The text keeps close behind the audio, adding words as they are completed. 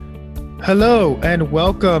Hello and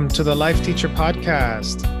welcome to the Life Teacher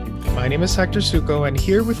Podcast. My name is Hector and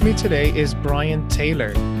here with me today is Brian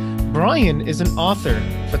Taylor. Brian is an author,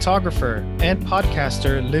 photographer, and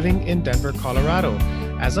podcaster living in Denver, Colorado.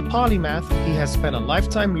 As a polymath, he has spent a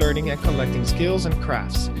lifetime learning and collecting skills and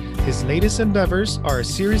crafts. His latest endeavors are a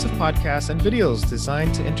series of podcasts and videos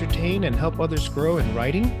designed to entertain and help others grow in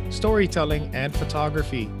writing, storytelling, and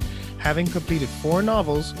photography. Having completed 4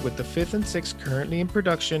 novels with the 5th and 6th currently in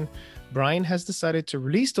production, Brian has decided to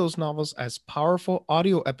release those novels as powerful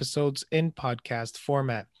audio episodes in podcast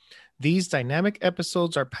format. These dynamic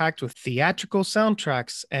episodes are packed with theatrical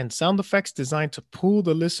soundtracks and sound effects designed to pull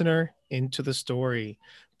the listener into the story.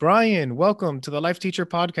 Brian, welcome to the Life Teacher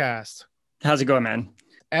Podcast. How's it going, man?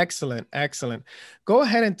 Excellent. Go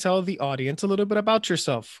ahead and tell the audience a little bit about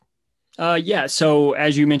yourself. So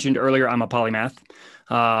as you mentioned earlier, I'm a polymath.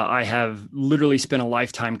 I have literally spent a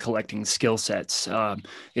lifetime collecting skill sets.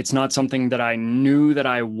 It's not something that I knew that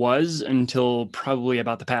I was until probably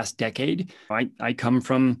about the past decade. I come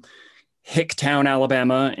from Hicktown,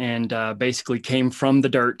 Alabama, and basically came from the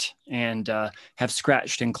dirt and have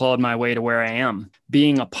scratched and clawed my way to where I am.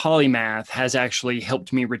 Being a polymath has actually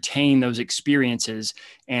helped me retain those experiences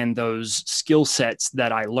and those skill sets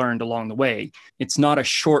that I learned along the way. It's not a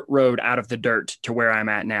short road out of the dirt to where I'm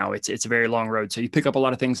at now. It's a very long road. So you pick up a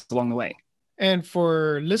lot of things along the way. And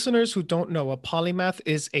for listeners who don't know, a polymath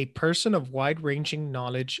is a person of wide-ranging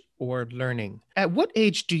knowledge or learning. At what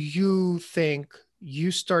age do you think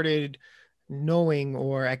you started knowing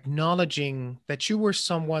or acknowledging that you were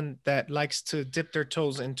someone that likes to dip their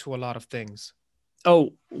toes into a lot of things?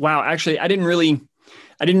 Oh, wow. Actually, I didn't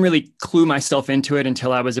really clue myself into it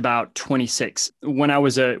until I was about 26. When I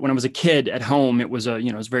was a kid at home, it was a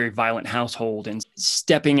very violent household, and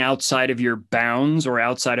stepping outside of your bounds or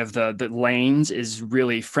outside of the lanes is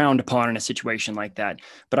really frowned upon in a situation like that.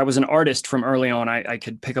 But I was an artist from early on. I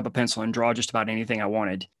could pick up a pencil and draw just about anything I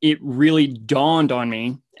wanted. It really dawned on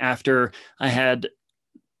me after I had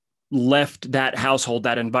left that household,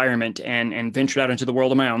 that environment, and ventured out into the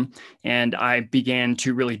world of my own. And I began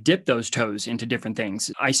to really dip those toes into different things.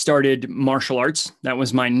 I started martial arts. That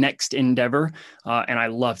was my next endeavor. And I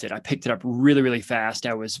loved it. I picked it up really, really fast.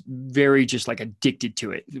 I was very just like addicted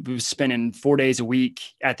to it. I was spending 4 days a week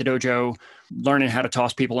at the dojo, learning how to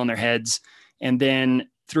toss people on their heads. And then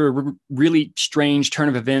through a really strange turn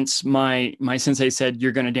of events, my sensei said,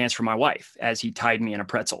 "You're going to dance for my wife," as he tied me in a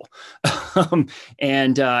pretzel.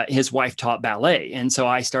 And his wife taught ballet. And so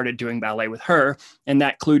I started doing ballet with her, and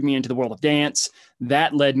that clued me into the world of dance.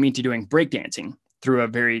 That led me to doing breakdancing through a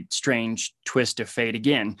very strange twist of fate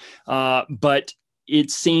again. But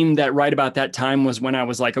it seemed that right about that time was when I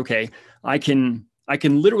was like, okay, I can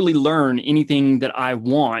literally learn anything that I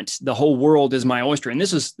want. The whole world is my oyster. And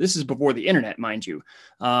this is before the internet, mind you.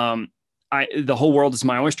 The whole world is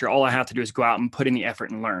my oyster. All I have to do is go out and put in the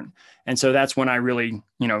effort and learn. And so that's when I really,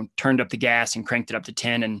 turned up the gas and cranked it up to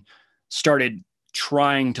 10 and started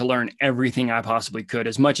trying to learn everything I possibly could.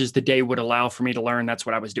 As much as the day would allow for me to learn, that's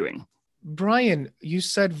what I was doing. Brian, you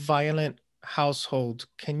said violent household.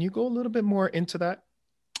 Can you go a little bit more into that?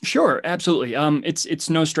 Sure, absolutely. It's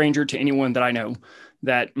no stranger to anyone that I know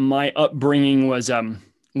that my upbringing was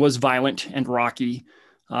violent and rocky.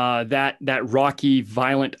 That rocky,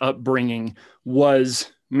 violent upbringing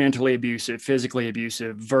was mentally abusive, physically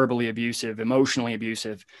abusive, verbally abusive, emotionally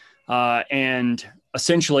abusive, and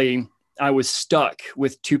essentially I was stuck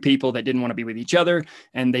with 2 people that didn't want to be with each other,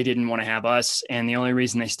 and they didn't want to have us. And the only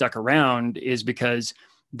reason they stuck around is because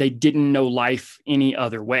they didn't know life any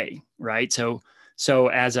other way, right? So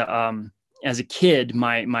as a kid,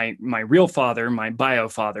 my real father, my bio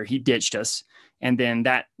father, he ditched us. And then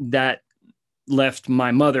that left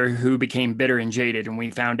my mother, who became bitter and jaded. And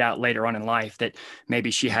we found out later on in life that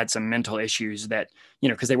maybe she had some mental issues that,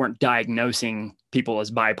 because they weren't diagnosing people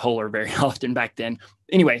as bipolar very often back then.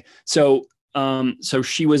 Anyway, so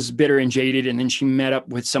she was bitter and jaded, and then she met up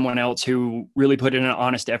with someone else who really put in an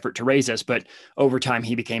honest effort to raise us. But over time,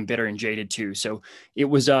 he became bitter and jaded too. So it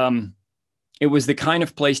was the kind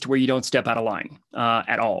of place to where you don't step out of line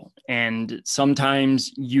at all. And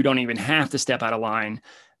sometimes you don't even have to step out of line.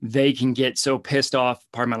 They can get so pissed off,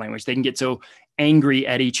 pardon my language, they can get so angry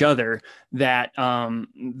at each other that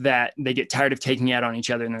they get tired of taking it out on each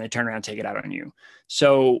other, and then they turn around and take it out on you.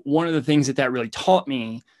 So one of the things that really taught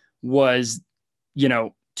me was,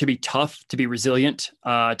 to be tough, to be resilient,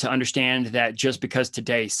 to understand that just because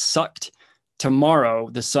today sucked, tomorrow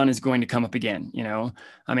the sun is going to come up again. You know,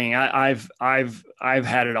 I mean, I've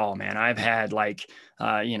had it all, man. I've had like,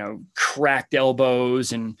 cracked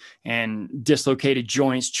elbows and dislocated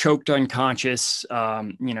joints, choked unconscious,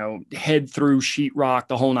 head through sheetrock,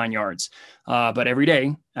 the whole 9 yards. But every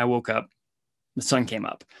day I woke up, the sun came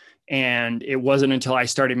up, and it wasn't until I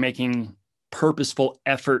started making purposeful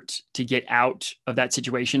effort to get out of that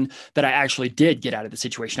situation that I actually did get out of the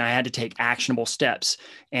situation. I had to take actionable steps.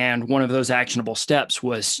 And one of those actionable steps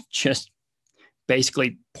was just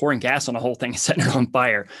basically pouring gas on the whole thing and setting it on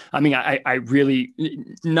fire. I mean, I really,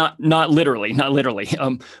 not literally,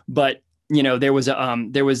 but there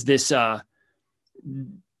was this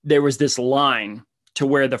line to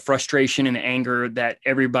where the frustration and the anger that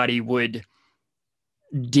everybody would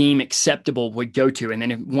deem acceptable would go to. And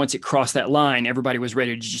then once it crossed that line, everybody was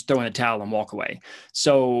ready to just throw in the towel and walk away.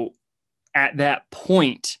 So at that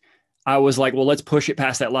point, I was like, well, let's push it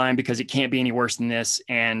past that line because it can't be any worse than this.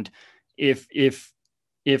 And if it's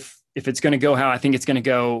going to go how I think it's going to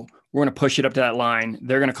go, we're going to push it up to that line.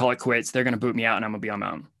 They're going to call it quits. They're going to boot me out, and I'm going to be on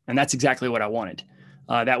my own. And that's exactly what I wanted.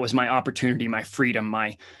 That was my opportunity, my freedom,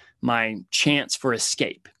 my chance for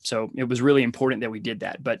escape. So it was really important that we did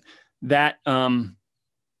that. But that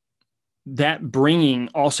upbringing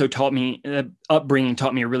taught me a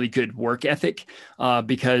really good work ethic,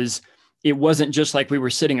 because it wasn't just like we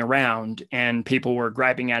were sitting around and people were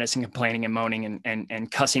griping at us and complaining and moaning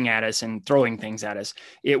and cussing at us and throwing things at us.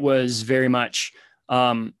 It was very much,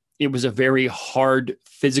 it was a very hard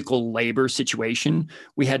physical labor situation.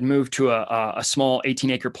 We had moved to a small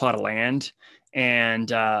 18-acre plot of land,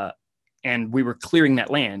 and we were clearing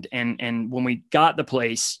that land. And when we got the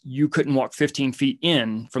place, you couldn't walk 15 feet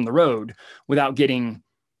in from the road without getting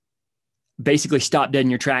basically stopped dead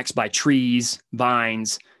in your tracks by trees,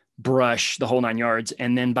 vines, brush, the whole 9 yards.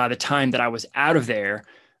 And then by the time that I was out of there,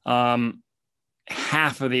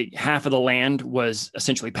 half of the land was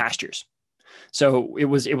essentially pastures. So it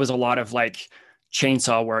was a lot of like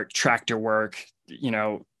chainsaw work, tractor work,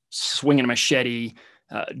 swinging a machete,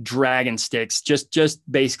 dragging sticks,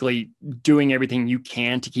 just basically doing everything you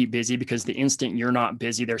can to keep busy, because the instant you're not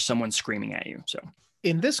busy, there's someone screaming at you. So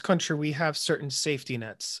in this country, we have certain safety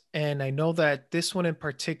nets. And I know that this one in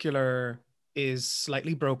particular is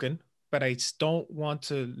slightly broken, but I don't want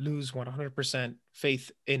to lose 100%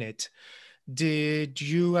 faith in it. Did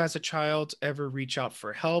you as a child ever reach out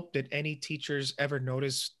for help? Did any teachers ever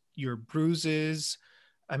notice your bruises?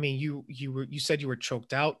 I mean, you said you were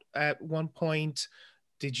choked out at one point.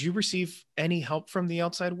 Did you receive any help from the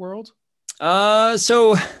outside world?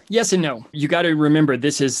 So yes and no. You got to remember,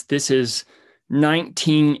 this is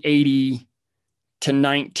 1980 to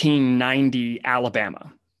 1990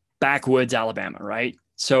 Alabama, backwoods Alabama, right?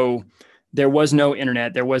 So there was no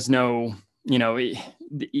internet. There was no,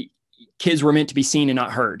 kids were meant to be seen and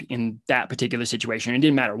not heard in that particular situation. It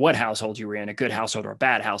didn't matter what household you were in, a good household or a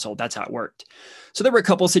bad household. That's how it worked. So there were a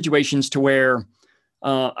couple of situations to where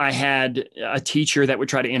I had a teacher that would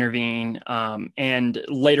try to intervene. And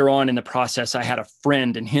later on in the process, I had a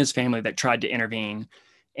friend and his family that tried to intervene,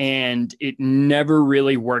 and it never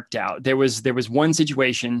really worked out. There was one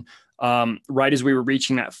situation right as we were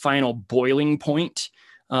reaching that final boiling point,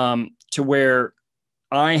 to where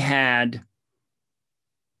I had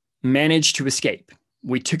managed to escape.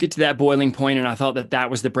 We took it to that boiling point, and I thought that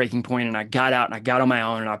was the breaking point, and I got out and I got on my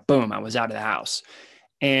own, and I was out of the house.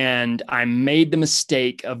 And I made the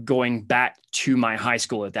mistake of going back to my high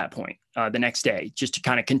school at that point, the next day, just to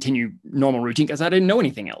kind of continue normal routine, because I didn't know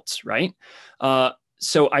anything else, right?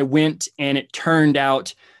 So I went, and it turned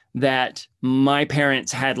out that my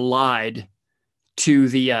parents had lied to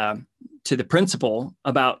the principal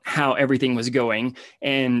about how everything was going.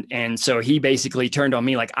 And so he basically turned on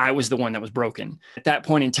me like I was the one that was broken. At that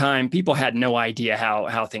point in time, people had no idea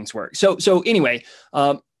how things work. So anyway,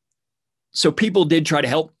 so people did try to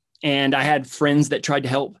help, and I had friends that tried to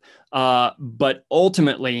help. But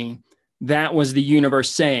ultimately, that was the universe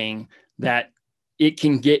saying that it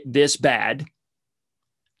can get this bad.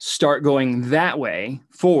 Start going that way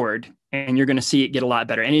forward, and you're going to see it get a lot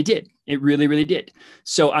better. And it did. It really, really did.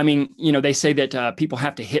 So, I mean, they say that people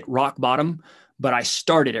have to hit rock bottom, but I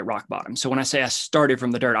started at rock bottom. So when I say I started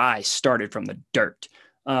from the dirt, I started from the dirt.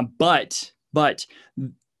 But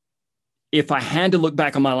if I had to look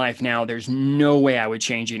back on my life now, there's no way I would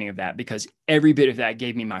change any of that, because every bit of that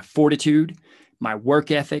gave me my fortitude, my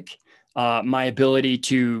work ethic, my ability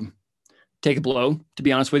to take a blow, to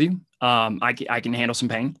be honest with you. I can handle some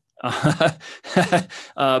pain.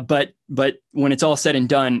 But when it's all said and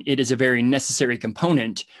done, it is a very necessary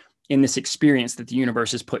component in this experience that the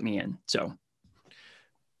universe has put me in. So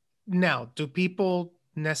now, do people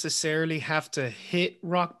necessarily have to hit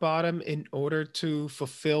rock bottom in order to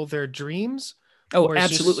fulfill their dreams? Oh, Or is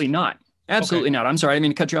absolutely just not. okay. Absolutely not. I'm sorry, I didn't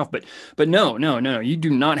mean to cut you off, but no, no, no. You do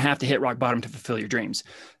not have to hit rock bottom to fulfill your dreams.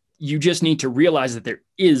 You just need to realize that there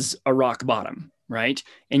is a rock bottom, right?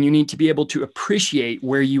 And you need to be able to appreciate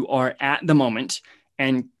where you are at the moment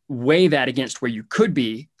and weigh that against where you could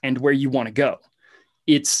be and where you want to go.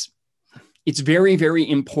 It's it's very, very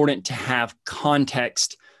important to have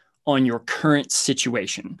context on your current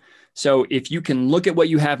situation. So if you can look at what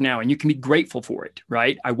you have now and you can be grateful for it,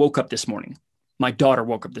 right? I woke up this morning. My daughter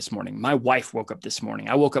woke up this morning. My wife woke up this morning.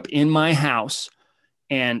 I woke up in my house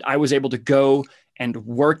and I was able to go and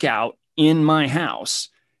work out in my house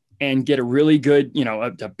and get a really good,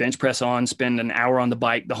 a bench press on, spend an hour on the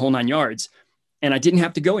bike, the whole 9 yards. And I didn't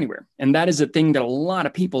have to go anywhere. And that is a thing that a lot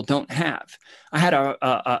of people don't have. I had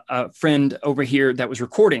a friend over here that was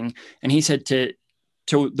recording, and he said to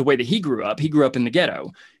the way that he grew up in the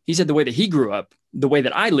ghetto. He said the way that he grew up, the way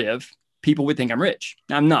that I live, people would think I'm rich.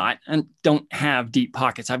 I'm not. I don't have deep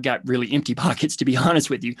pockets. I've got really empty pockets, to be honest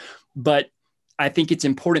with you. But I think it's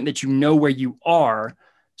important that you know where you are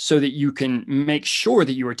so that you can make sure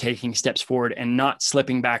that you are taking steps forward and not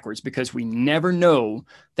slipping backwards, because we never know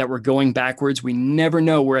that we're going backwards. We never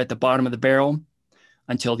know we're at the bottom of the barrel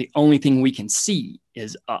until the only thing we can see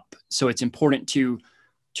is up. So it's important to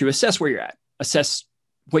assess where you're at, assess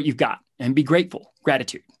what you've got, and be grateful,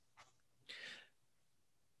 gratitude.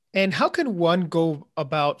 And how can one go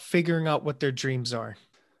about figuring out what their dreams are?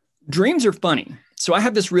 Dreams are funny. So I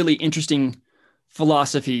have this really interesting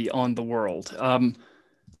philosophy on the world.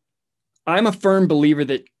 I'm a firm believer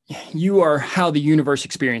that you are how the universe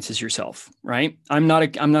experiences yourself, right? I'm not a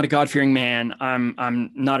God-fearing man.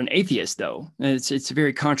 I'm not an atheist, though. It's a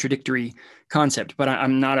very contradictory concept, but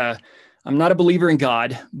I'm not a believer in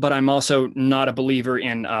God, but I'm also not a believer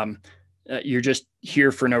in you're just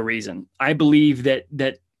here for no reason. I believe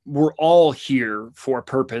that we're all here for a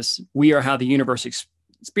purpose. We are how the universe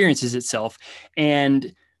experiences itself.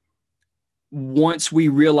 And once we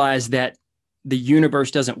realize that the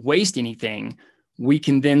universe doesn't waste anything, we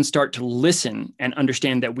can then start to listen and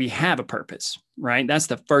understand that we have a purpose, right? That's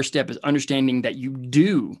the first step, is understanding that you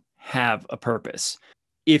do have a purpose.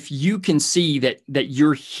 If you can see that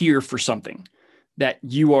you're here for something, that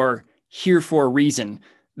you are here for a reason,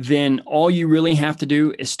 then all you really have to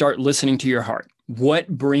do is start listening to your heart. What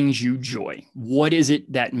brings you joy? What is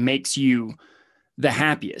it that makes you the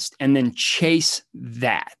happiest? And then chase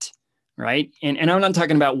that. Right. And I'm not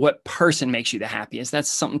talking about what person makes you the happiest.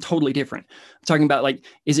 That's something totally different. I'm talking about, like,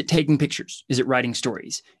 is it taking pictures? Is it writing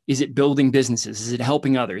stories? Is it building businesses? Is it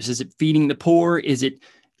helping others? Is it feeding the poor? Is it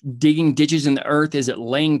digging ditches in the earth? Is it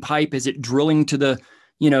laying pipe? Is it drilling to the,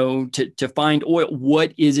 to find oil?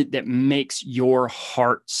 What is it that makes your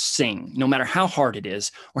heart sing, no matter how hard it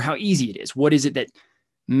is or how easy it is? What is it that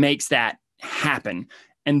makes that happen?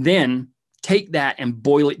 And then take that and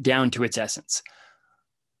boil it down to its essence.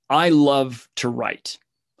 I love to write.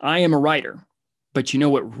 I am a writer, but you know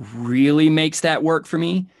what really makes that work for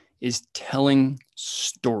me is telling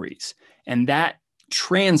stories. And that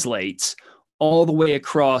translates all the way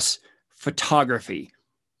across photography,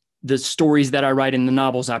 the stories that I write in the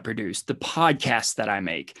novels I produce, the podcasts that I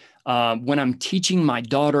make. When I'm teaching my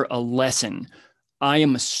daughter a lesson, I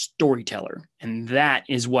am a storyteller, and that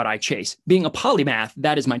is what I chase. Being a polymath,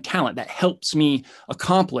 that is my talent. That helps me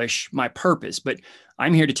accomplish my purpose. But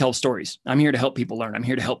I'm here to tell stories. I'm here to help people learn. I'm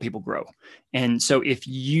here to help people grow. And so if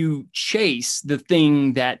you chase the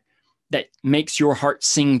thing that makes your heart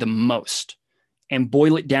sing the most and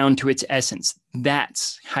boil it down to its essence,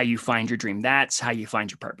 that's how you find your dream. That's how you find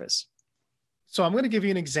your purpose. So I'm going to give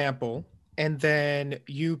you an example, and then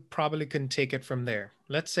you probably can take it from there.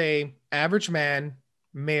 Let's say average man,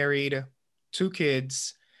 married, 2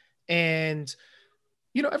 kids, and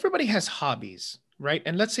everybody has hobbies, right?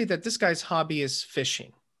 And let's say that this guy's hobby is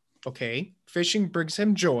fishing. Okay, fishing brings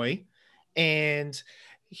him joy, and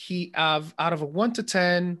he out of a 1 to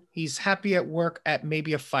 10, he's happy at work at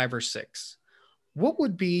maybe a 5 or 6. What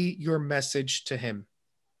would be your message to him?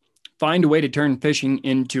 Find a way to turn fishing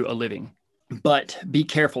into a living, but be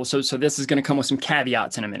careful. So this is going to come with some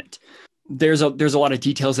caveats in a minute. There's a lot of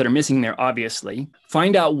details that are missing there, obviously.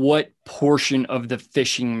 Find out what portion of the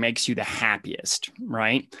fishing makes you the happiest,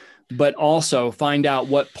 right? But also find out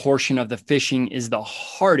what portion of the fishing is the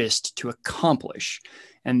hardest to accomplish.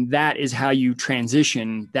 And that is how you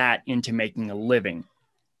transition that into making a living.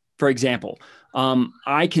 For example,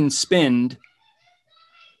 I can spend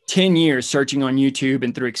 10 years searching on YouTube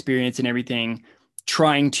and through experience and everything,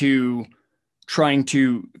 trying to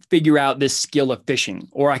figure out this skill of fishing,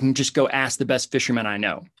 or I can just go ask the best fisherman I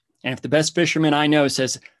know. And if the best fisherman I know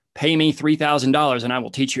says, pay me $3,000 and I will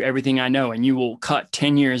teach you everything I know, and you will cut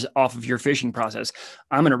 10 years off of your fishing process,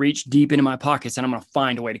 I'm going to reach deep into my pockets and I'm going to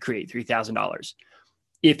find a way to create $3,000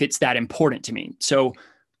 if it's that important to me. So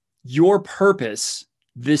your purpose,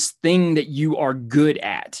 this thing that you are good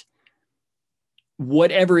at,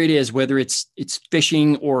 whatever it is, whether it's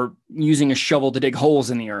fishing or using a shovel to dig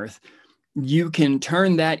holes in the earth, you can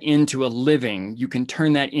turn that into a living. You can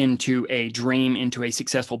turn that into a dream, into a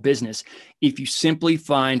successful business, if you simply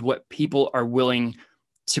find what people are willing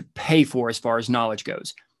to pay for as far as knowledge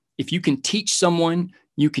goes. If you can teach someone,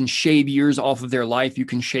 you can shave years off of their life, you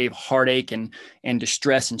can shave heartache and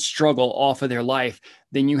distress and struggle off of their life,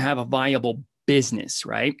 then you have a viable business,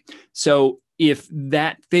 right? So if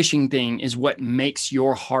that fishing thing is what makes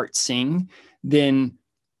your heart sing, then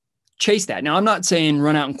chase that. Now, I'm not saying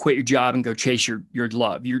run out and quit your job and go chase your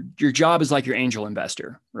love. Your job is like your angel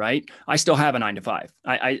investor, right? I still have a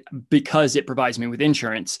 9-to-5 because it provides me with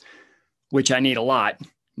insurance, which I need a lot.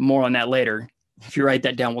 More on that later. If you write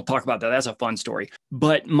that down, we'll talk about that. That's a fun story.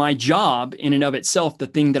 But my job in and of itself, the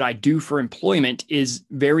thing that I do for employment, is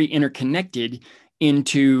very interconnected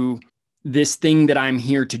into this thing that I'm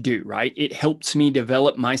here to do, right? It helps me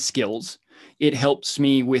develop my skills. It helps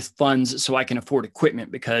me with funds so I can afford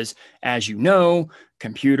equipment because, as you know,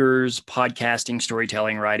 computers, podcasting,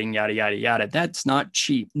 storytelling, writing, yada, yada, yada, that's not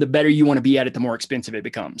cheap. The better you want to be at it, the more expensive it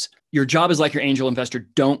becomes. Your job is like your angel investor.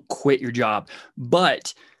 Don't quit your job.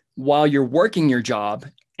 But while you're working your job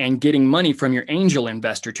and getting money from your angel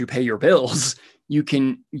investor to pay your bills, you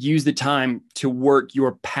can use the time to work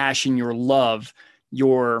your passion, your love,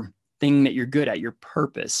 your thing that you're good at, your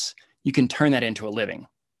purpose. You can turn that into a living.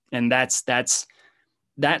 And that's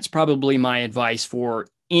probably my advice for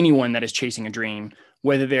anyone that is chasing a dream,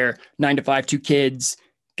 whether they're 9-to-5, 2 kids,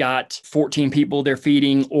 got 14 people they're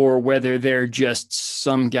feeding, or whether they're just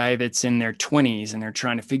some guy that's in their 20s and they're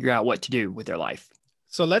trying to figure out what to do with their life.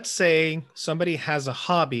 So let's say somebody has a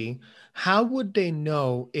hobby. How would they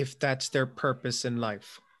know if that's their purpose in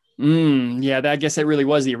life? Yeah, I guess that really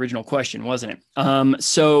was the original question, wasn't it?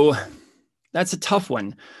 So that's a tough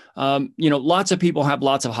one. Lots of people have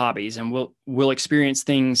lots of hobbies, and we'll experience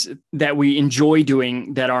things that we enjoy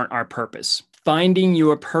doing that aren't our purpose. Finding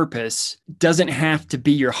your purpose doesn't have to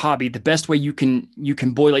be your hobby. The best way you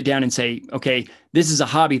can boil it down and say, okay, this is a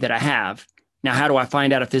hobby that I have. Now, how do I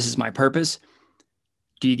find out if this is my purpose?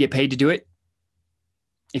 Do you get paid to do it?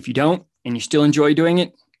 If you don't, and you still enjoy doing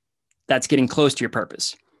it, that's getting close to your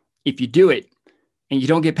purpose. If you do it and you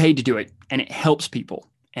don't get paid to do it, and it helps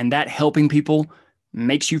people, and that helping people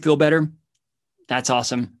makes you feel better, that's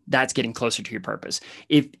awesome. That's getting closer to your purpose.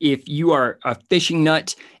 If you are a fishing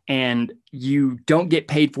nut and you don't get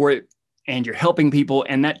paid for it and you're helping people,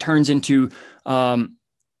 and that turns into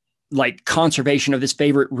like conservation of this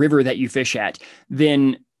favorite river that you fish at,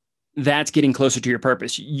 then that's getting closer to your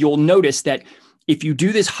purpose. You'll notice that if you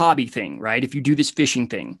do this hobby thing, right? If you do this fishing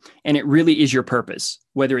thing and it really is your purpose,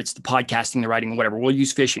 whether it's the podcasting, the writing, whatever, we'll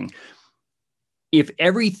use fishing. If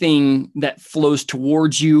everything that flows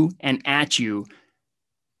towards you and at you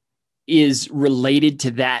is related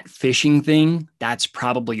to that fishing thing, that's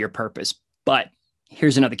probably your purpose. But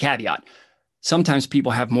here's another caveat. Sometimes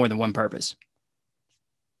people have more than one purpose.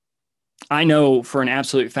 I know for an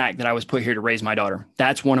absolute fact that I was put here to raise my daughter.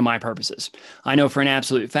 That's one of my purposes. I know for an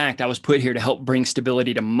absolute fact I was put here to help bring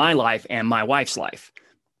stability to my life and my wife's life.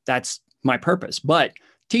 That's my purpose. But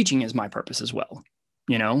teaching is my purpose as well.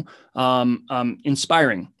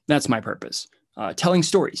 Inspiring, that's my purpose. Telling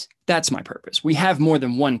stories, that's my purpose. We have more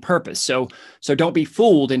than one purpose. So don't be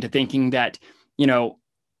fooled into thinking that,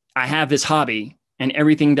 I have this hobby and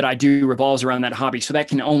everything that I do revolves around that hobby. So that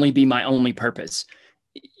can only be my only purpose.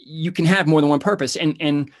 You can have more than one purpose,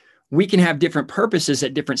 and we can have different purposes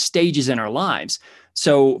at different stages in our lives.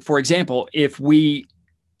 So for example, if we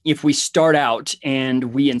start out and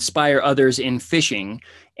we inspire others in fishing,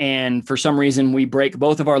 and for some reason we break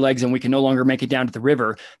both of our legs and we can no longer make it down to the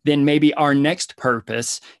river, then maybe our next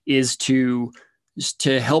purpose is to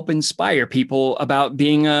help inspire people about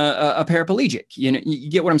being a paraplegic. You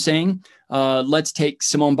get what I'm saying? Let's take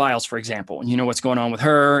Simone Biles, for example. You know what's going on with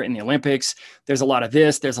her in the Olympics. There's a lot of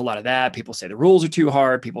this, there's a lot of that. People say the rules are too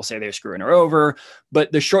hard. People say they're screwing her over.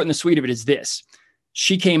 But the short and the sweet of it is this.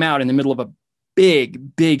 She came out in the middle of a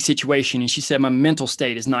big situation, and she said, my mental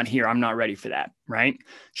state is not here. I'm not ready for that, right?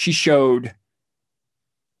 She showed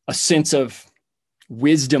a sense of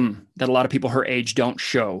wisdom that a lot of people her age don't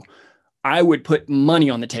show. I would put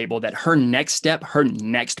money on the table that her next step, her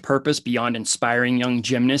next purpose beyond inspiring young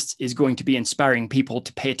gymnasts is going to be inspiring people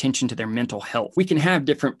to pay attention to their mental health. We can have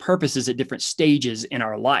different purposes at different stages in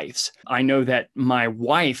our lives. I know that my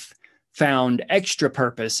wife found extra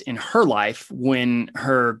purpose in her life when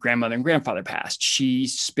her grandmother and grandfather passed. She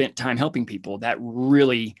spent time helping people. That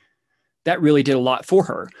really did a lot for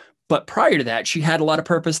her. But prior to that, she had a lot of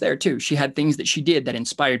purpose there too. She had things that she did that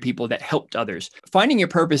inspired people, that helped others. Finding your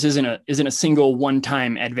purpose isn't a single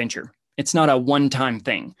one-time adventure. It's not a one-time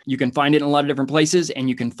thing. You can find it in a lot of different places, and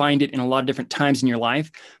you can find it in a lot of different times in your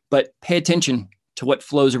life, but pay attention to what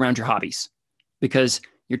flows around your hobbies, because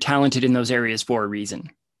you're talented in those areas for a reason.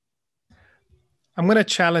 I'm going to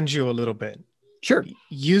challenge you a little bit. Sure.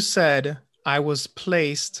 You said I was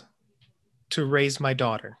placed to raise my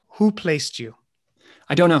daughter. Who placed you?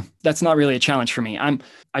 I don't know. That's not really a challenge for me.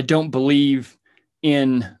 I don't believe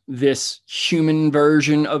in this human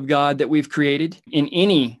version of God that we've created in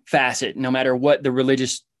any facet, no matter what the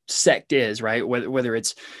religious sect is, right? Whether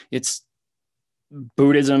it's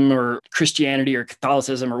Buddhism or Christianity or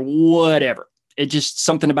Catholicism or whatever. It just,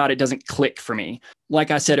 something about it doesn't click for me.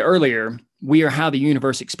 Like I said earlier, we are how the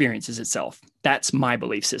universe experiences itself. That's my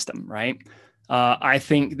belief system, right? I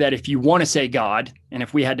think that if you want to say God, and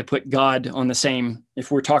if we had to put God on the same, if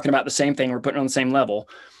we're talking about the same thing, we're putting it on the same level,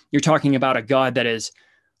 you're talking about a God that is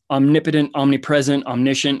omnipotent, omnipresent,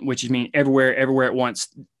 omniscient, which means everywhere at once,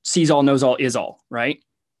 sees all, knows all, is all, right?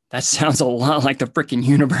 That sounds a lot like the freaking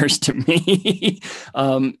universe to me,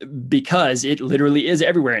 because it literally is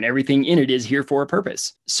everywhere and everything in it is here for a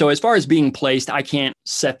purpose. So as far as being placed, I can't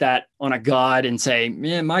set that on a God and say,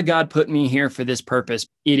 man, my God put me here for this purpose.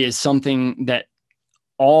 It is something that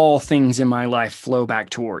all things in my life flow back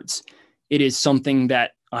towards. It is something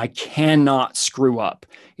that I cannot screw up.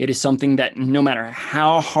 It is something that no matter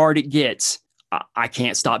how hard it gets, I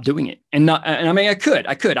can't stop doing it. And I mean, I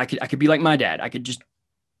could be like my dad. I could just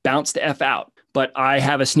bounce the F out. But I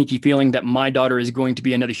have a sneaky feeling that my daughter is going to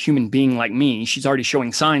be another human being like me. She's already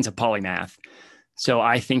showing signs of polymath. So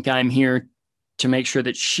I think I'm here to make sure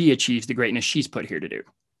that she achieves the greatness she's put here to do.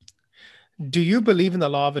 Do you believe in the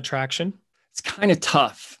law of attraction? It's kind of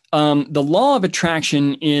tough. The law of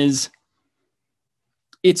attraction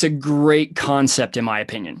it's a great concept in my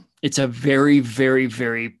opinion. It's a very, very,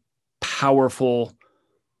 very powerful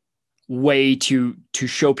way to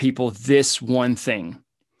show people this one thing.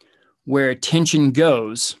 Where attention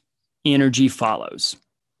goes, energy follows.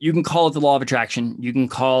 You can call it the law of attraction. You can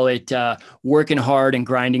call it working hard and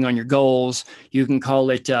grinding on your goals. You can call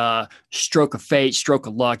it stroke of fate, stroke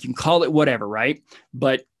of luck. You can call it whatever, right?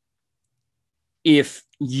 But if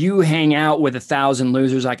you hang out with 1,000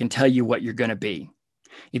 losers, I can tell you what you're going to be.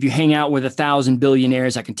 If you hang out with 1,000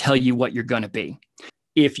 billionaires, I can tell you what you're going to be.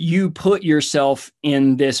 If you put yourself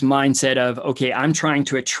in this mindset of, okay, I'm trying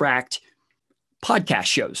to attract podcast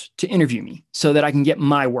shows to interview me so that I can get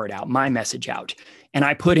my word out, my message out, and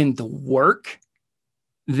I put in the work,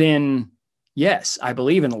 then yes, I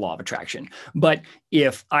believe in the law of attraction. But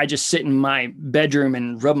if I just sit in my bedroom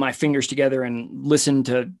and rub my fingers together and listen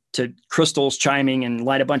to crystals chiming and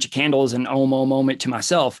light a bunch of candles and om it to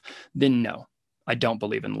myself, then no, I don't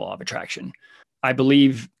believe in the law of attraction. I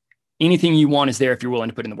believe anything you want is there if you're willing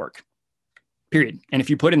to put in the work. Period. And if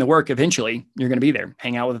you put in the work, eventually you're going to be there.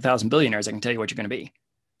 Hang out with 1,000 billionaires. I can tell you what you're going to be.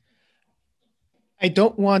 I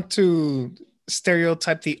don't want to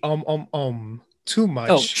stereotype the too much.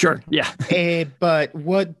 Oh, sure. Yeah. But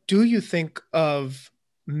what do you think of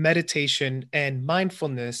meditation and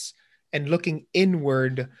mindfulness and looking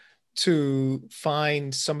inward to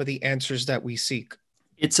find some of the answers that we seek?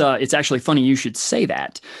 It's actually funny you should say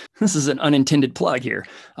that. This is an unintended plug here.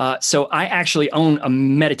 So I actually own a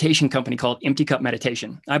meditation company called Empty Cup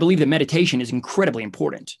Meditation. I believe that meditation is incredibly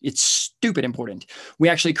important. It's stupid important. We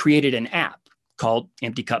actually created an app called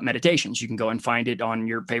Empty Cup Meditations. You can go and find it on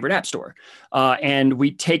your favorite app store. And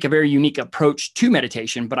we take a very unique approach to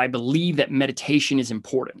meditation, but I believe that meditation is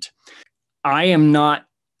important. I am not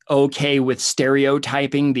okay with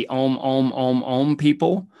stereotyping the om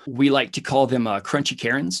people. We like to call them crunchy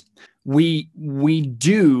Karens. We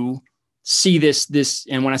do see this,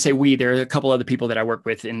 and when I say we, there are a couple other people that I work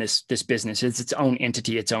with in this business. It's its own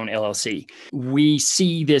entity, its own LLC. We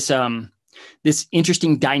see this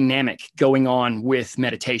interesting dynamic going on with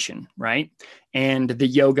meditation, right? And the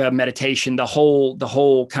yoga meditation, the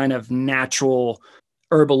whole kind of natural,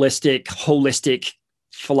 herbalistic, holistic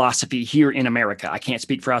philosophy here in America. I can't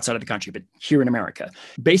speak for outside of the country, but here in America,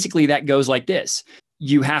 basically that goes like this.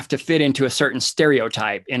 You have to fit into a certain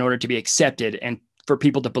stereotype in order to be accepted and for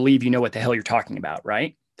people to believe you know what the hell you're talking about,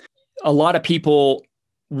 right? A lot of people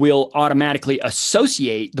will automatically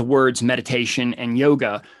associate the words meditation and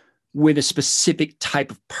yoga with a specific type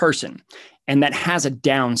of person. And that has a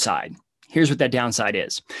downside. Here's what that downside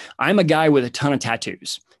is. I'm a guy with a ton of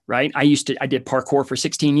tattoos, right? I did parkour for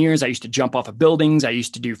 16 years. I used to jump off of buildings. I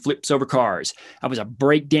used to do flips over cars. I was a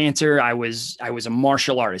break dancer. I was a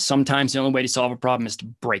martial artist. Sometimes the only way to solve a problem is to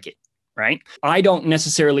break it, right? I don't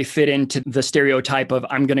necessarily fit into the stereotype of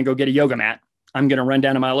I'm going to go get a yoga mat. I'm going to run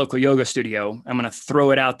down to my local yoga studio. I'm going to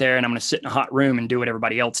throw it out there and I'm going to sit in a hot room and do what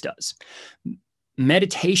everybody else does.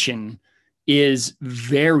 Meditation is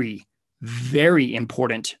very, very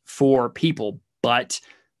important for people, but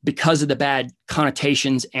because of the bad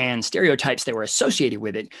connotations and stereotypes that were associated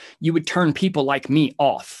with it, you would turn people like me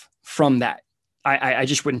off from that. I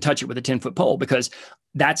just wouldn't touch it with a 10-foot pole because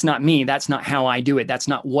that's not me. That's not how I do it. That's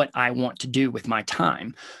not what I want to do with my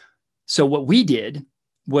time. So what we did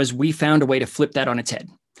was we found a way to flip that on its head.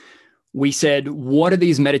 We said, what are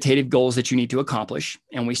these meditative goals that you need to accomplish?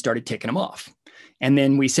 And we started ticking them off. And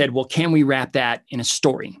then we said, well, can we wrap that in a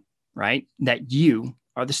story, right? That you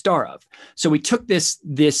are the star of. So we took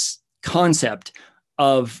this concept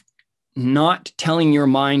of not telling your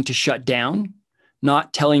mind to shut down,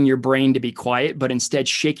 not telling your brain to be quiet, but instead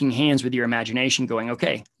shaking hands with your imagination going,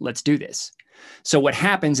 okay, let's do this. So what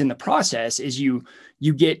happens in the process is you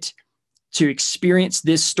get to experience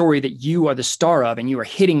this story that you are the star of, and you are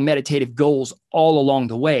hitting meditative goals all along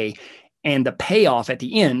the way. And the payoff at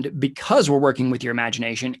the end, because we're working with your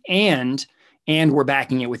imagination and we're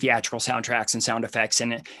backing it with theatrical soundtracks and sound effects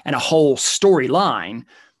and a whole storyline,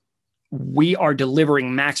 we are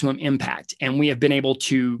delivering maximum impact. And we have been able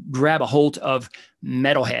to grab a hold of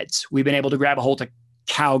metalheads. We've been able to grab a hold of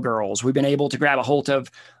cowgirls. We've been able to grab a hold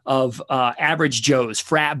of average Joes,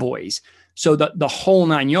 frat boys. So the whole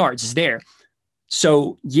 9 yards is there.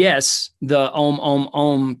 So yes, the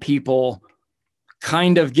om people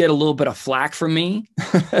kind of get a little bit of flack from me,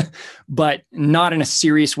 but not in a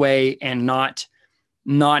serious way and not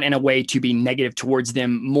in a way to be negative towards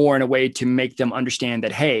them, more in a way to make them understand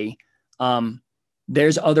that, hey,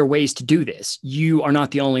 there's other ways to do this. You are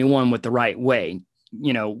not the only one with the right way.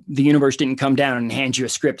 You know, the universe didn't come down and hand you a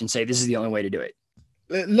script and say, this is the only way to do it.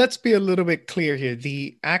 Let's be a little bit clear here.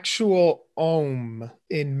 The actual Om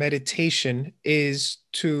in meditation is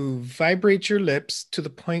to vibrate your lips to the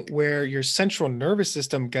point where your central nervous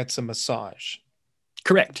system gets a massage.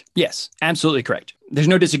 Correct. Yes, absolutely correct. There's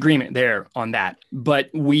no disagreement there on that. But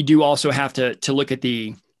we do also have to look at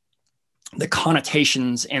the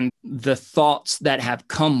connotations and the thoughts that have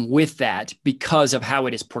come with that because of how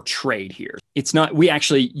it is portrayed here. It's not, we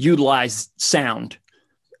actually utilize sound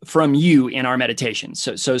from you in our meditation.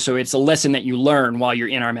 So it's a lesson that you learn while you're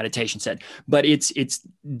in our meditation set, but it's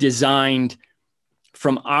designed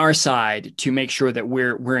from our side to make sure that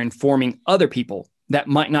we're informing other people that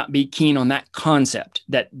might not be keen on that concept,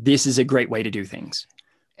 that this is a great way to do things.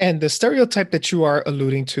 And the stereotype that you are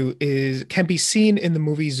alluding to can be seen in the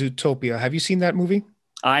movie Zootopia. Have you seen that movie?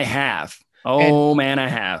 I have. I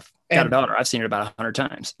have. Got a daughter. I've seen it about 100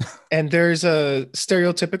 times. And there's a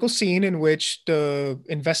stereotypical scene in which the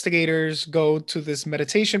investigators go to this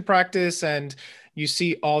meditation practice and you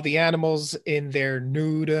see all the animals in their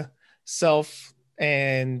nude self,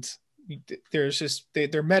 and there's just,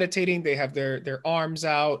 they're meditating. They have their arms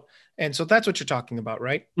out. And so that's what you're talking about,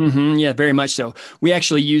 right? Mm-hmm. Yeah, very much so. We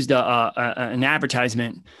actually used an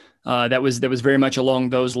advertisement that was very much along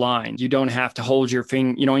those lines. You don't have to hold your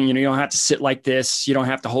finger, you don't have to sit like this. You don't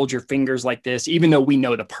have to hold your fingers like this, even though we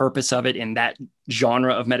know the purpose of it in that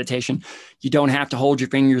genre of meditation. You don't have to hold your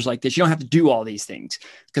fingers like this. You don't have to do all these things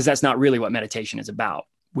because that's not really what meditation is about.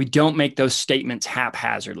 We don't make those statements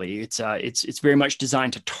haphazardly. It's very much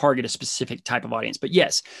designed to target a specific type of audience. But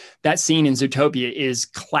yes, that scene in Zootopia is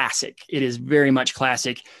classic. It is very much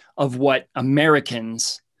classic of what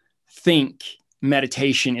Americans think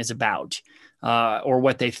meditation is about, or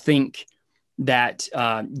what they think that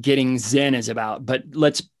getting Zen is about. But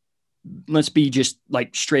let's be just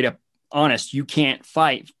like straight up honest. You can't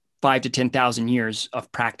fight 5,000 to 10,000 years of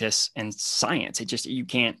practice and science. You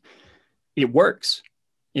can't. It works.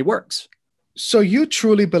 It works. So you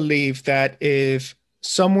truly believe that if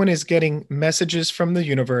someone is getting messages from the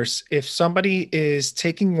universe, if somebody is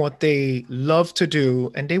taking what they love to do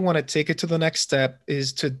and they want to take it to the next step,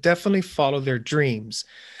 is to definitely follow their dreams.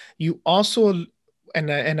 You also, and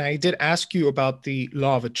I did ask you about the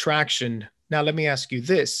law of attraction. Now, let me ask you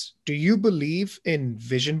this. Do you believe in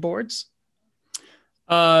vision boards?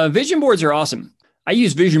 Vision boards are awesome. I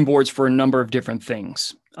use vision boards for a number of different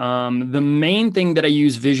things. The main thing that I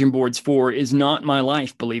use vision boards for is not my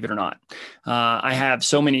life, believe it or not. I have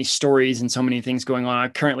so many stories and so many things going on. I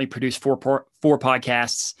currently produce four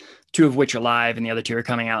podcasts, two of which are live and the other two are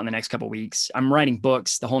coming out in the next couple of weeks. I'm writing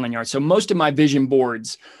books, the whole nine yards. So most of my vision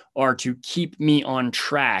boards are to keep me on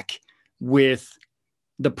track with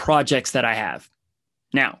the projects that I have.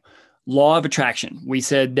 Now, law of attraction. We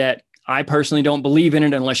said that I personally don't believe in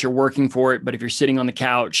it unless you're working for it. But if you're sitting on the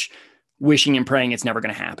couch wishing and praying, it's never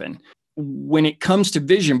going to happen. When it comes to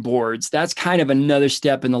vision boards, that's kind of another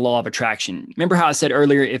step in the law of attraction. Remember how I said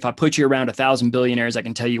earlier, if I put you around 1,000 billionaires, I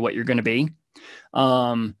can tell you what you're going to be.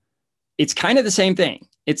 It's kind of the same thing.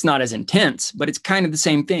 It's not as intense, but it's kind of the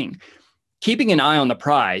same thing. Keeping an eye on the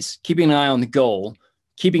prize, keeping an eye on the goal,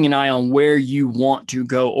 keeping an eye on where you want to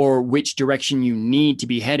go or which direction you need to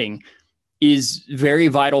be heading is very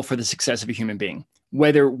vital for the success of a human being.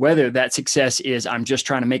 Whether that success is I'm just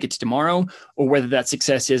trying to make it to tomorrow, or whether that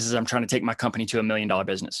success is I'm trying to take my company to $1 million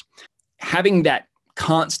business. Having that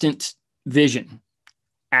constant vision,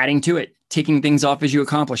 adding to it, ticking things off as you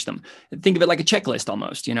accomplish them. Think of it like a checklist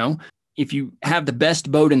almost, If you have the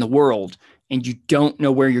best boat in the world and you don't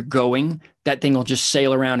know where you're going, that thing will just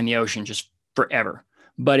sail around in the ocean just forever.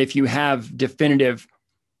 But if you have definitive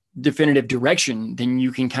direction, then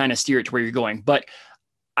you can kind of steer it to where you're going. But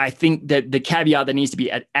I think that the caveat that needs to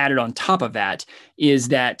be added on top of that is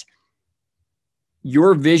that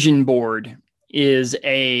your vision board is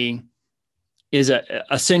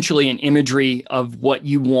essentially an imagery of what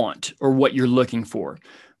you want or what you're looking for.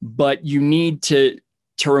 But you need to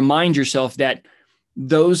remind yourself that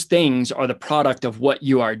those things are the product of what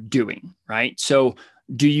you are doing, right? So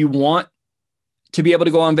do you want to be able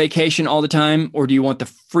to go on vacation all the time, or do you want the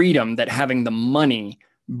freedom that having the money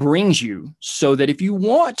brings you so that if you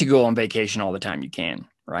want to go on vacation all the time, you can,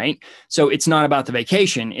 right? So it's not about the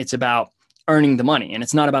vacation, it's about earning the money. And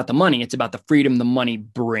it's not about the money, it's about the freedom the money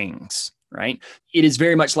brings, right? It is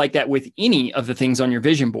very much like that with any of the things on your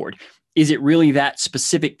vision board. Is it really that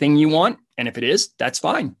specific thing you want? And if it is, that's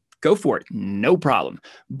fine. Go for it. No problem.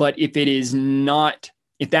 But if it is not,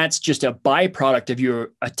 if that's just a byproduct of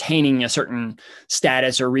you attaining a certain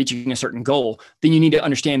status or reaching a certain goal, then you need to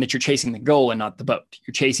understand that you're chasing the goal and not the boat.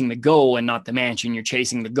 You're chasing the goal and not the mansion. You're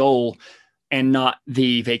chasing the goal and not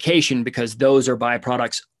the vacation, because those are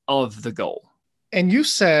byproducts of the goal. And you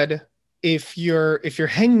said, if you're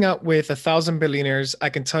hanging out with 1,000 billionaires,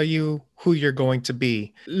 I can tell you who you're going to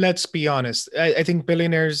be. Let's be honest. I think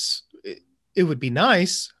billionaires, it would be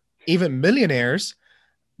nice, even millionaires.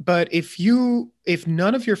 But if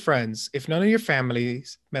none of your friends, if none of your family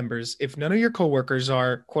members, if none of your coworkers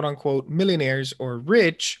are quote unquote millionaires or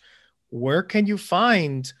rich, where can you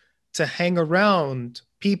find to hang around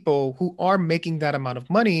people who are making that amount of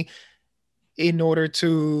money in order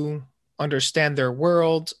to understand their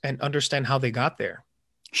world and understand how they got there?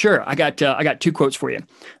 Sure. I got two quotes for you.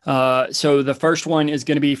 So the first one is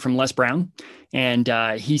going to be from Les Brown. And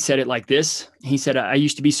he said it like this. He said, I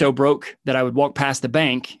used to be so broke that I would walk past the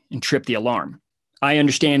bank and trip the alarm. I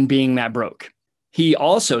understand being that broke. He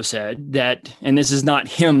also said that, and this is not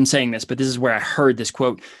him saying this, but this is where I heard this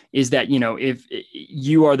quote, is that, if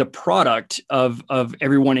you are the product of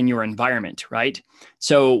everyone in your environment, right?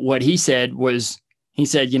 So what he said was, he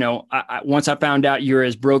said, once I found out you're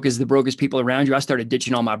as broke as the brokest people around you, I started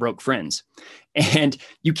ditching all my broke friends. And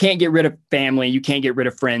you can't get rid of family. You can't get rid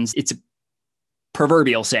of friends. It's a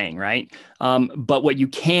proverbial saying, right? But what you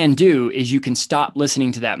can do is you can stop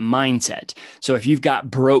listening to that mindset. So if you've got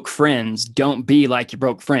broke friends, don't be like your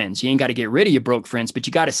broke friends. You ain't got to get rid of your broke friends, but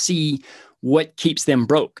you got to see what keeps them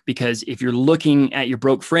broke. Because if you're looking at your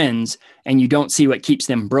broke friends and you don't see what keeps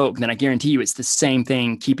them broke, then I guarantee you it's the same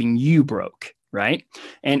thing keeping you broke, right?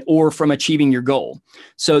 Or from achieving your goal.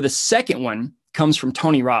 So the second one comes from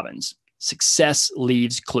Tony Robbins. Success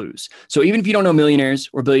leaves clues. So even if you don't know millionaires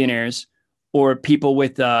or billionaires or people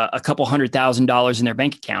with a couple $100,000 in their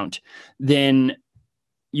bank account, then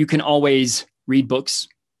you can always read books,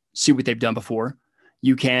 see what they've done before.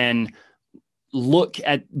 You can look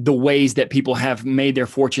at the ways that people have made their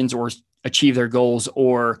fortunes or achieve their goals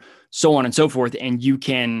or so on and so forth, and you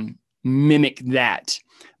can mimic that.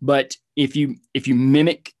 But if you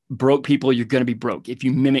mimic broke people, you're going to be broke. If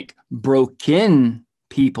you mimic broken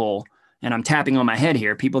people, and I'm tapping on my head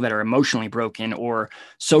here, people that are emotionally broken or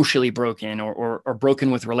socially broken or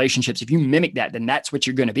broken with relationships, if you mimic that, then that's what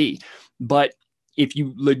you're going to be. But if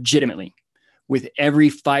you legitimately, with every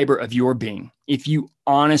fiber of your being, if you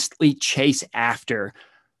honestly chase after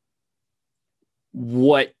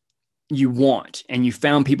what you want and you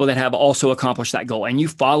found people that have also accomplished that goal and you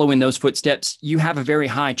follow in those footsteps, you have a very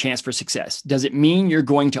high chance for success. Does it mean you're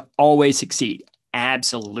going to always succeed?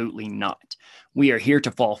 Absolutely not. We are here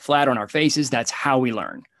to fall flat on our faces. That's how we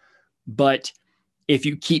learn. But if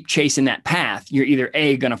you keep chasing that path, you're either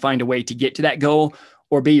A, going to find a way to get to that goal,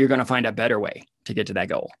 or B, you're going to find a better way to get to that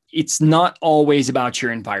goal. It's not always about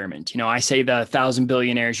your environment. I say the 1,000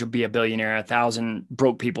 billionaires, you'll be a billionaire, 1,000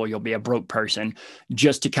 broke people, you'll be a broke person,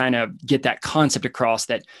 just to kind of get that concept across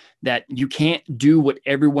that you can't do what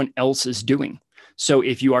everyone else is doing. So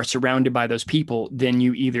if you are surrounded by those people, then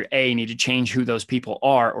you either A, need to change who those people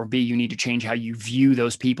are, or B, you need to change how you view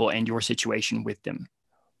those people and your situation with them.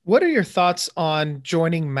 What are your thoughts on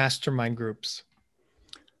joining mastermind groups?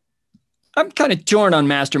 I'm kind of torn on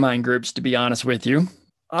mastermind groups, to be honest with you.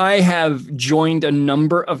 I have joined a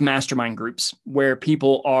number of mastermind groups where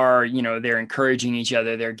people are, they're encouraging each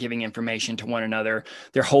other. They're giving information to one another.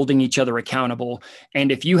 They're holding each other accountable. And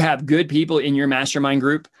if you have good people in your mastermind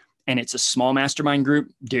group and it's a small mastermind group,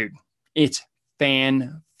 dude, it's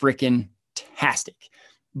fan-frickin-tastic.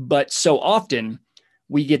 But so often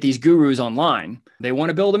we get these gurus online. They want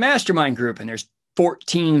to build a mastermind group and there's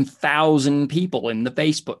 14,000 people in the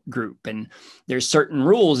Facebook group. And there's certain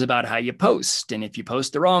rules about how you post. And if you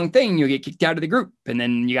post the wrong thing, you'll get kicked out of the group. And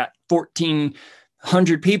then you got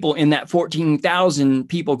 1,400 people in that 14,000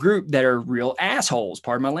 people group that are real assholes,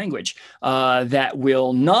 pardon my language, that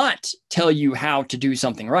will not tell you how to do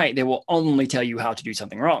something right. They will only tell you how to do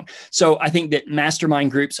something wrong. So I think that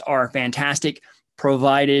mastermind groups are fantastic,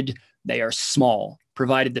 provided they are small,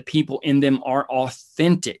 provided the people in them are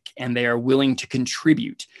authentic and they are willing to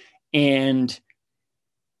contribute. And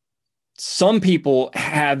some people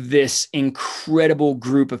have this incredible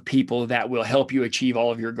group of people that will help you achieve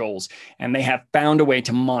all of your goals. And they have found a way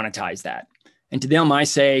to monetize that. And to them, I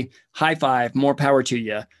say, high five, more power to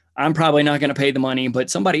you. I'm probably not going to pay the money, but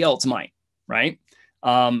somebody else might, right?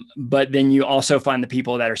 But then you also find the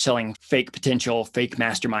people that are selling fake potential, fake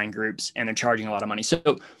mastermind groups, and they're charging a lot of money.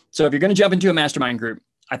 So if you're going to jump into a mastermind group,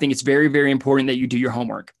 I think it's very, very important that you do your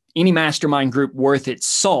homework. Any mastermind group worth its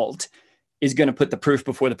salt is going to put the proof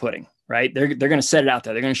before the pudding, right? They're going to set it out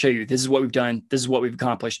there. They're going to show you, this is what we've done. This is what we've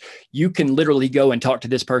accomplished. You can literally go and talk to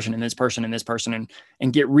this person and this person and this person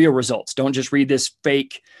and get real results. Don't just read this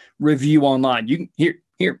fake review online. You can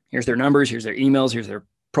here's their numbers, here's their emails, here's their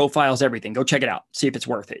profiles, everything. Go check it out. See if it's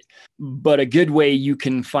worth it. But a good way you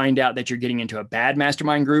can find out that you're getting into a bad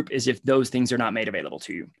mastermind group is if those things are not made available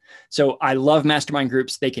to you. So I love mastermind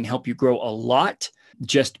groups. They can help you grow a lot.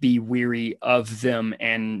 Just be weary of them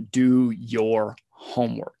and do your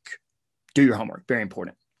homework. Do your homework. Very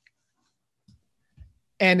important.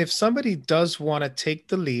 And if somebody does want to take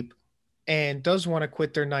the leap and does want to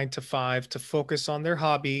quit their 9 to 5 to focus on their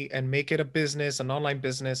hobby and make it a business, an online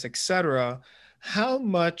business, etc., how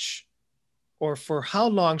much or for how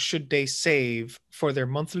long should they save for their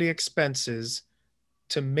monthly expenses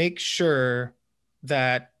to make sure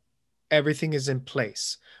that everything is in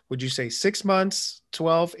place? Would you say 6 months,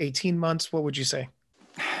 12, 18 months? What would you say?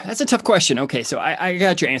 That's a tough question. Okay, so I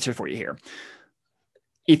got your answer for you here.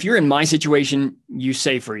 If you're in my situation, you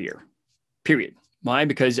save for a year, period. Why?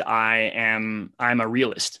 Because I'm a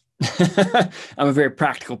realist. I'm a very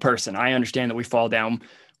practical person. I understand that we fall down.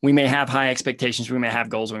 We may have high expectations. We may have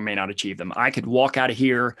goals. We may not achieve them. I could walk out of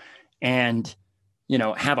here and,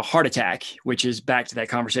 have a heart attack, which is back to that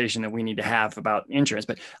conversation that we need to have about insurance.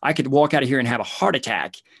 But I could walk out of here and have a heart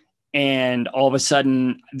attack. And all of a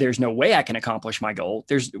sudden, there's no way I can accomplish my goal.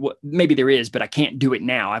 Maybe there is, but I can't do it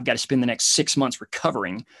now. I've got to spend the next 6 months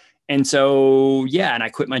recovering. And so, and I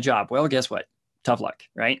quit my job. Well, guess what? Tough luck,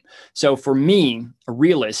 right? So for me, a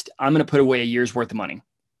realist, I'm going to put away a year's worth of money,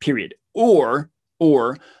 period. Or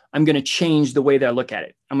I'm going to change the way that I look at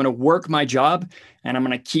it. I'm going to work my job and I'm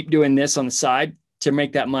going to keep doing this on the side to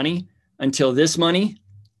make that money until this money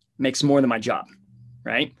makes more than my job,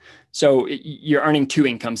 right? So you're earning two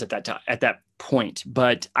incomes at that point.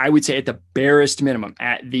 But I would say at the barest minimum,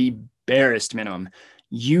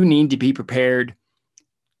 you need to be prepared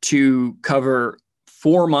to cover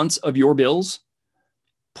 4 months of your bills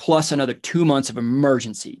plus another 2 months of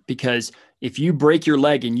emergency. Because if you break your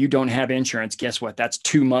leg and you don't have insurance, guess what? That's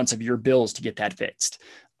 2 months of your bills to get that fixed,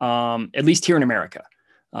 at least here in America.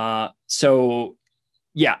 I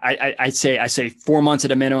say 4 months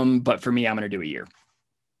at a minimum, but for me, I'm going to do a year.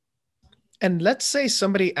 And let's say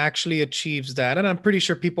somebody actually achieves that. And I'm pretty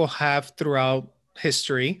sure people have throughout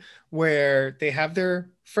history where they have their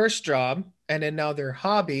first job and then now their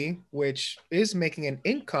hobby, which is making an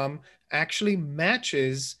income, actually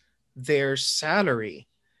matches their salary.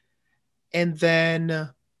 And then,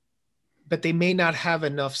 but they may not have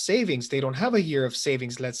enough savings. They don't have a year of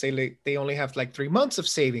savings. Let's say they only have like 3 months of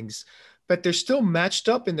savings, but they're still matched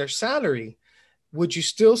up in their salary. would you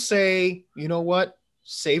still say, you know what,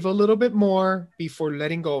 save a little bit more before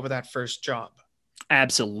letting go of that first job?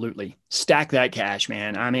 Absolutely. Stack that cash,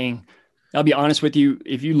 man. I mean, I'll be honest with you.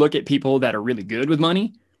 If you look at people that are really good with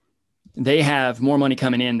money, they have more money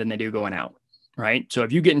coming in than they do going out, right? So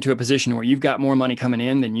if you get into a position where you've got more money coming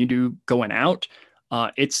in than you do going out,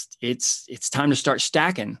 it's time to start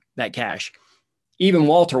stacking that cash. Even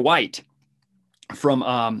Walter White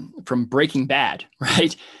from Breaking Bad,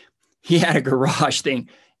 right? He had a garage thing,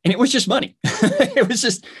 and it was just money.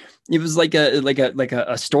 It was like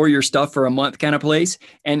a store your stuff for a month kind of place,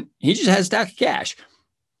 and he just had a stack of cash.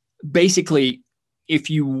 Basically, if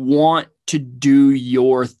you want to do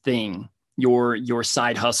your thing, your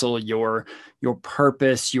side hustle, your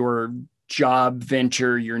purpose, your job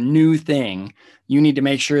venture, your new thing, you need to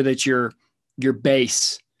make sure that your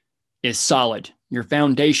base is solid. Your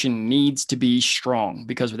foundation needs to be strong,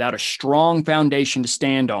 because without a strong foundation to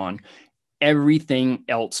stand on, everything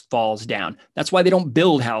else falls down. That's why they don't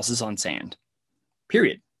build houses on sand,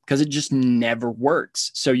 period, because it just never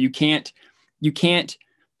works. So you can't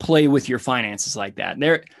play with your finances like that.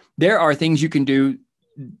 There are things you can do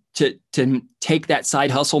to take that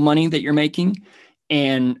side hustle money that you're making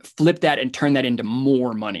and flip that and turn that into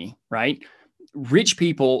more money, right? Rich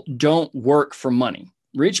people don't work for money.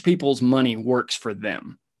 Rich people's money works for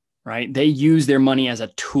them, right? They use their money as a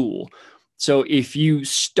tool. So if you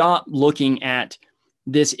stop looking at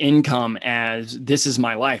this income as this is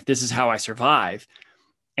my life, this is how I survive,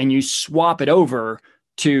 and you swap it over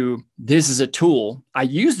to this is a tool. I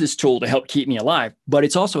use this tool to help keep me alive, but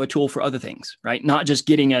it's also a tool for other things, right? Not just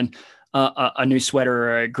getting a new sweater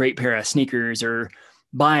or a great pair of sneakers or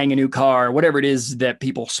buying a new car, whatever it is that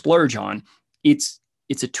people splurge on. It's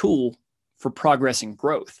a tool for progress and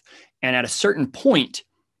growth. And at a certain point,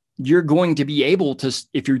 you're going to be able to,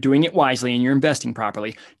 if you're doing it wisely and you're investing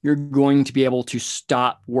properly, you're going to be able to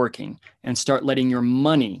stop working and start letting your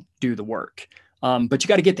money do the work. But you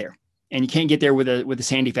got to get there, and you can't get there with a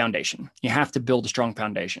sandy foundation. You have to build a strong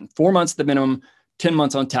foundation. 4 months at the minimum, 10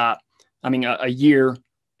 months on top. I mean, a year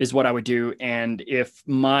is what I would do. And if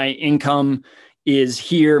my income is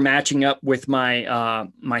here matching up with my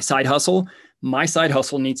side hustle, my side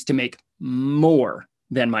hustle needs to make more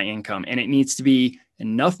than my income. And it needs to be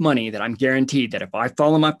enough money that I'm guaranteed that if I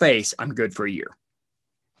fall on my face, I'm good for a year.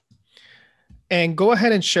 And go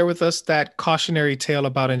ahead and share with us that cautionary tale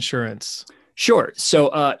about insurance. Sure.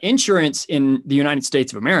 So insurance in the United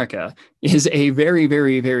States of America is a very,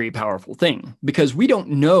 very, very powerful thing, because we don't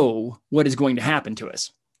know what is going to happen to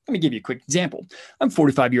us. Let me give you a quick example. I'm a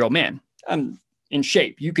 45-year-old man. I'm in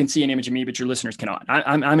shape. You can see an image of me, but your listeners cannot.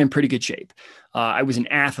 I'm in pretty good shape. I was an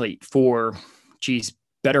athlete for,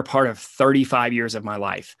 better part of 35 years of my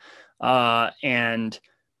life. And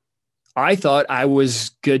I thought I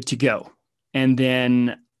was good to go. And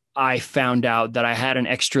then I found out that I had an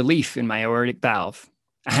extra leaf in my aortic valve.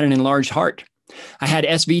 I had an enlarged heart. I had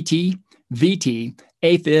SVT, VT,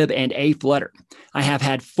 AFib, and A-flutter. I have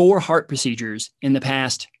had 4 heart procedures in the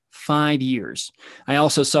past 5 years. I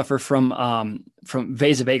also suffer from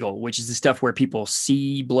vasovagal, which is the stuff where people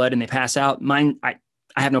see blood and they pass out. Mine, I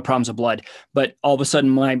have no problems with blood, but all of a sudden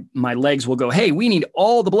my legs will go, hey, we need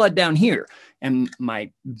all the blood down here. And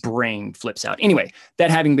my brain flips out. Anyway,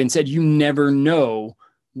 that having been said, you never know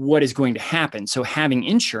what is going to happen. So having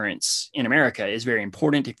insurance in America is very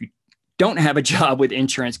important. If you don't have a job with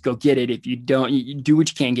insurance, go get it. If you don't, you do what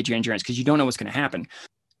you can, get your insurance, because you don't know what's going to happen.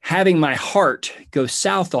 Having my heart go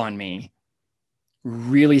south on me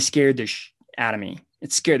really scared the out of me.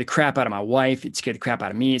 It scared the crap out of my wife. It scared the crap out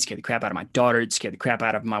of me. It scared the crap out of my daughter. It scared the crap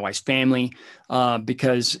out of my wife's family,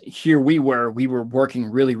 because here we were working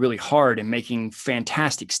really, really hard and making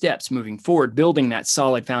fantastic steps moving forward, building that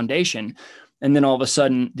solid foundation. And then all of a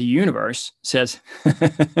sudden the universe says,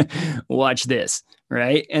 watch this,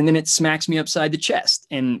 right? And then it smacks me upside the chest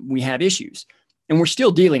and we have issues, and we're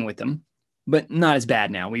still dealing with them, but not as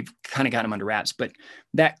bad now. We've kind of got them under wraps. But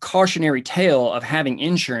that cautionary tale of having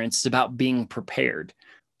insurance is about being prepared.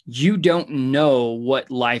 You don't know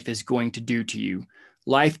what life is going to do to you.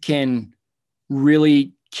 Life can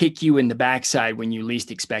really kick you in the backside when you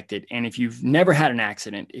least expect it. And if you've never had an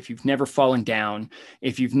accident, if you've never fallen down,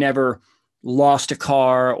 if you've never lost a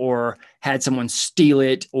car or had someone steal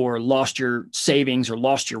it or lost your savings or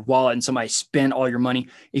lost your wallet and somebody spent all your money,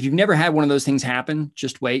 if you've never had one of those things happen,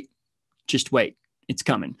 just wait. Just wait. It's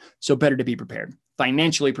coming. So better to be prepared.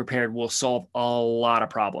 Financially prepared will solve a lot of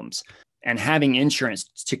problems. And having insurance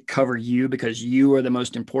to cover you, because you are the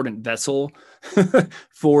most important vessel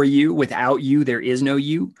for you. Without you, there is no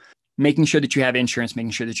you. Making sure that you have insurance,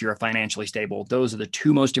 making sure that you are financially stable. Those are the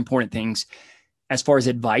 2 most important things as far as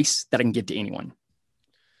advice that I can give to anyone.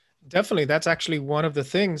 Definitely. That's actually one of the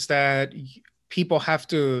things that people have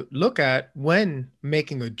to look at when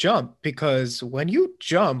making a jump, because when you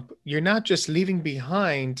jump, you're not just leaving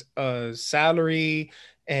behind a salary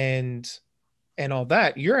and all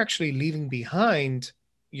that. You're actually leaving behind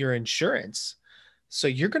your insurance. So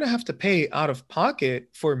you're going to have to pay out of pocket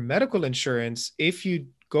for medical insurance if you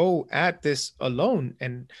go at this alone.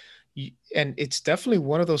 And it's definitely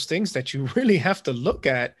one of those things that you really have to look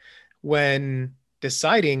at when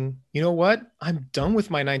deciding, you know what, I'm done with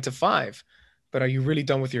my 9 to 5. But are you really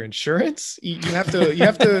done with your insurance? You have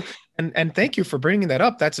to, and thank you for bringing that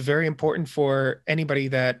up. That's very important for anybody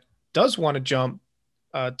that does want to jump,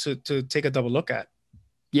 to take a double look at.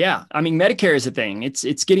 Yeah. I mean, Medicare is a thing.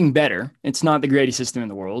 It's getting better. It's not the greatest system in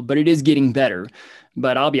the world, but it is getting better.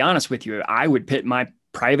 But I'll be honest with you, I would pit my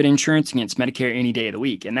private insurance against Medicare any day of the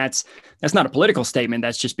week. And that's not a political statement.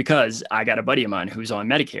 That's just because I got a buddy of mine who's on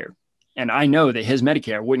Medicare. And I know that his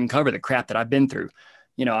Medicare wouldn't cover the crap that I've been through.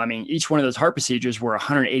 You know, I mean, each one of those heart procedures were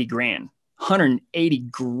 180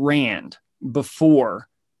 grand before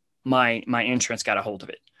my insurance got a hold of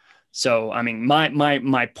it. So, I mean,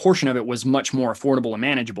 my portion of it was much more affordable and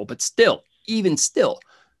manageable, but still, even still,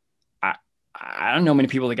 I don't know many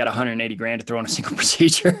people that got 180 grand to throw on a single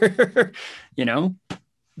procedure, you know?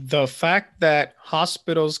 The fact that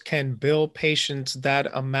hospitals can bill patients that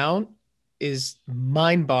amount is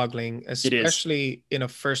mind-boggling, especially in a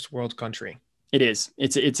first world country. It is.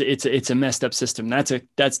 It's a messed up system. That's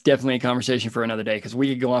definitely a conversation for another day, because we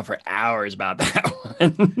could go on for hours about that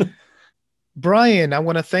one. Brian, I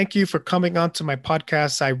want to thank you for coming on to my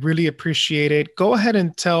podcast. I really appreciate it. Go ahead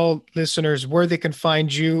and tell listeners where they can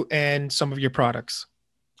find you and some of your products.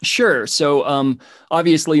 Sure. So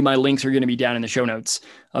obviously my links are going to be down in the show notes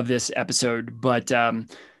of this episode, but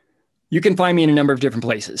you can find me in a number of different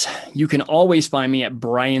places. You can always find me at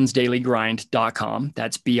briansdailygrind.com.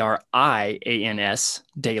 That's BRIANS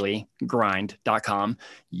dailygrind.com.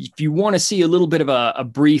 If you want to see a little bit of a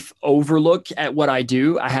brief overlook at what I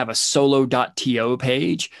do, I have a solo.to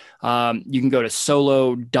page. You can go to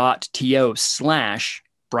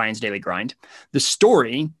solo.to/Brian's Daily Grind. The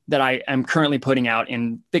story that I am currently putting out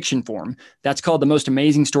in fiction form, that's called The Most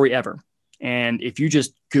Amazing Story Ever. And if you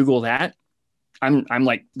just Google that, I'm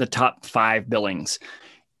like the top 5 billings.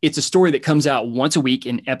 It's a story that comes out once a week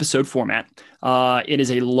in episode format. It is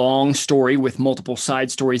a long story with multiple side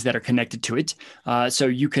stories that are connected to it. So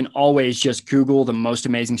you can always just Google The Most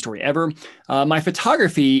Amazing Story Ever. My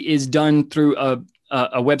photography is done through a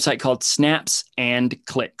website called Snaps and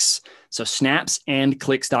Clicks. So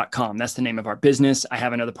snapsandclicks.com. That's the name of our business. I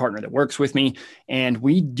have another partner that works with me, and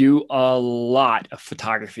we do a lot of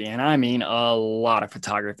photography. And I mean, a lot of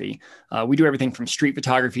photography. We do everything from street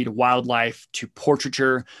photography to wildlife to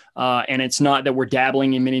portraiture. And it's not that we're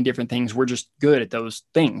dabbling in many different things. We're just good at those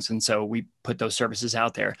things. And so we put those services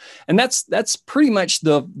out there. And that's pretty much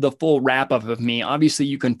the full wrap up of me. Obviously,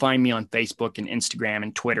 you can find me on Facebook and Instagram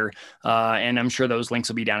and Twitter. And I'm sure those links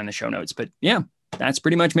will be down in the show notes. But yeah, that's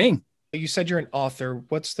pretty much me. You said you're an author.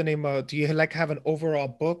 What's the name of, do you like have an overall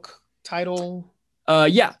book title?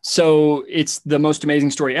 Yeah. So it's The Most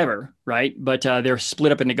Amazing Story Ever, right? But they're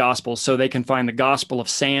split up into gospels. So they can find the Gospel of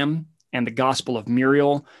Sam and the Gospel of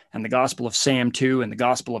Muriel and the Gospel of Sam too, and the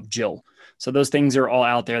Gospel of Jill. So those things are all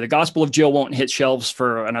out there. The Gospel of Jill won't hit shelves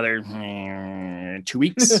for another 2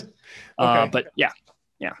 weeks. Okay. But yeah.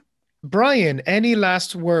 Brian, any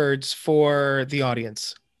last words for the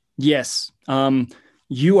audience? Yes.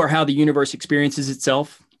 You are how the universe experiences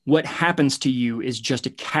itself. What happens to you is just a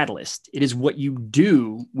catalyst. It is what you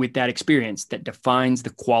do with that experience that defines the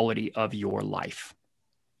quality of your life.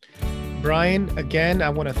 Brian, again, I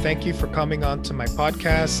want to thank you for coming on to my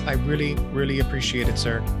podcast. I really, really appreciate it,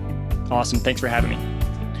 sir. Awesome. Thanks for having me.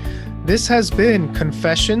 This has been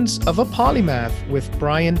Confessions of a Polymath with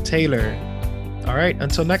Brian Taylor. All right,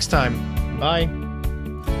 until next time. Bye.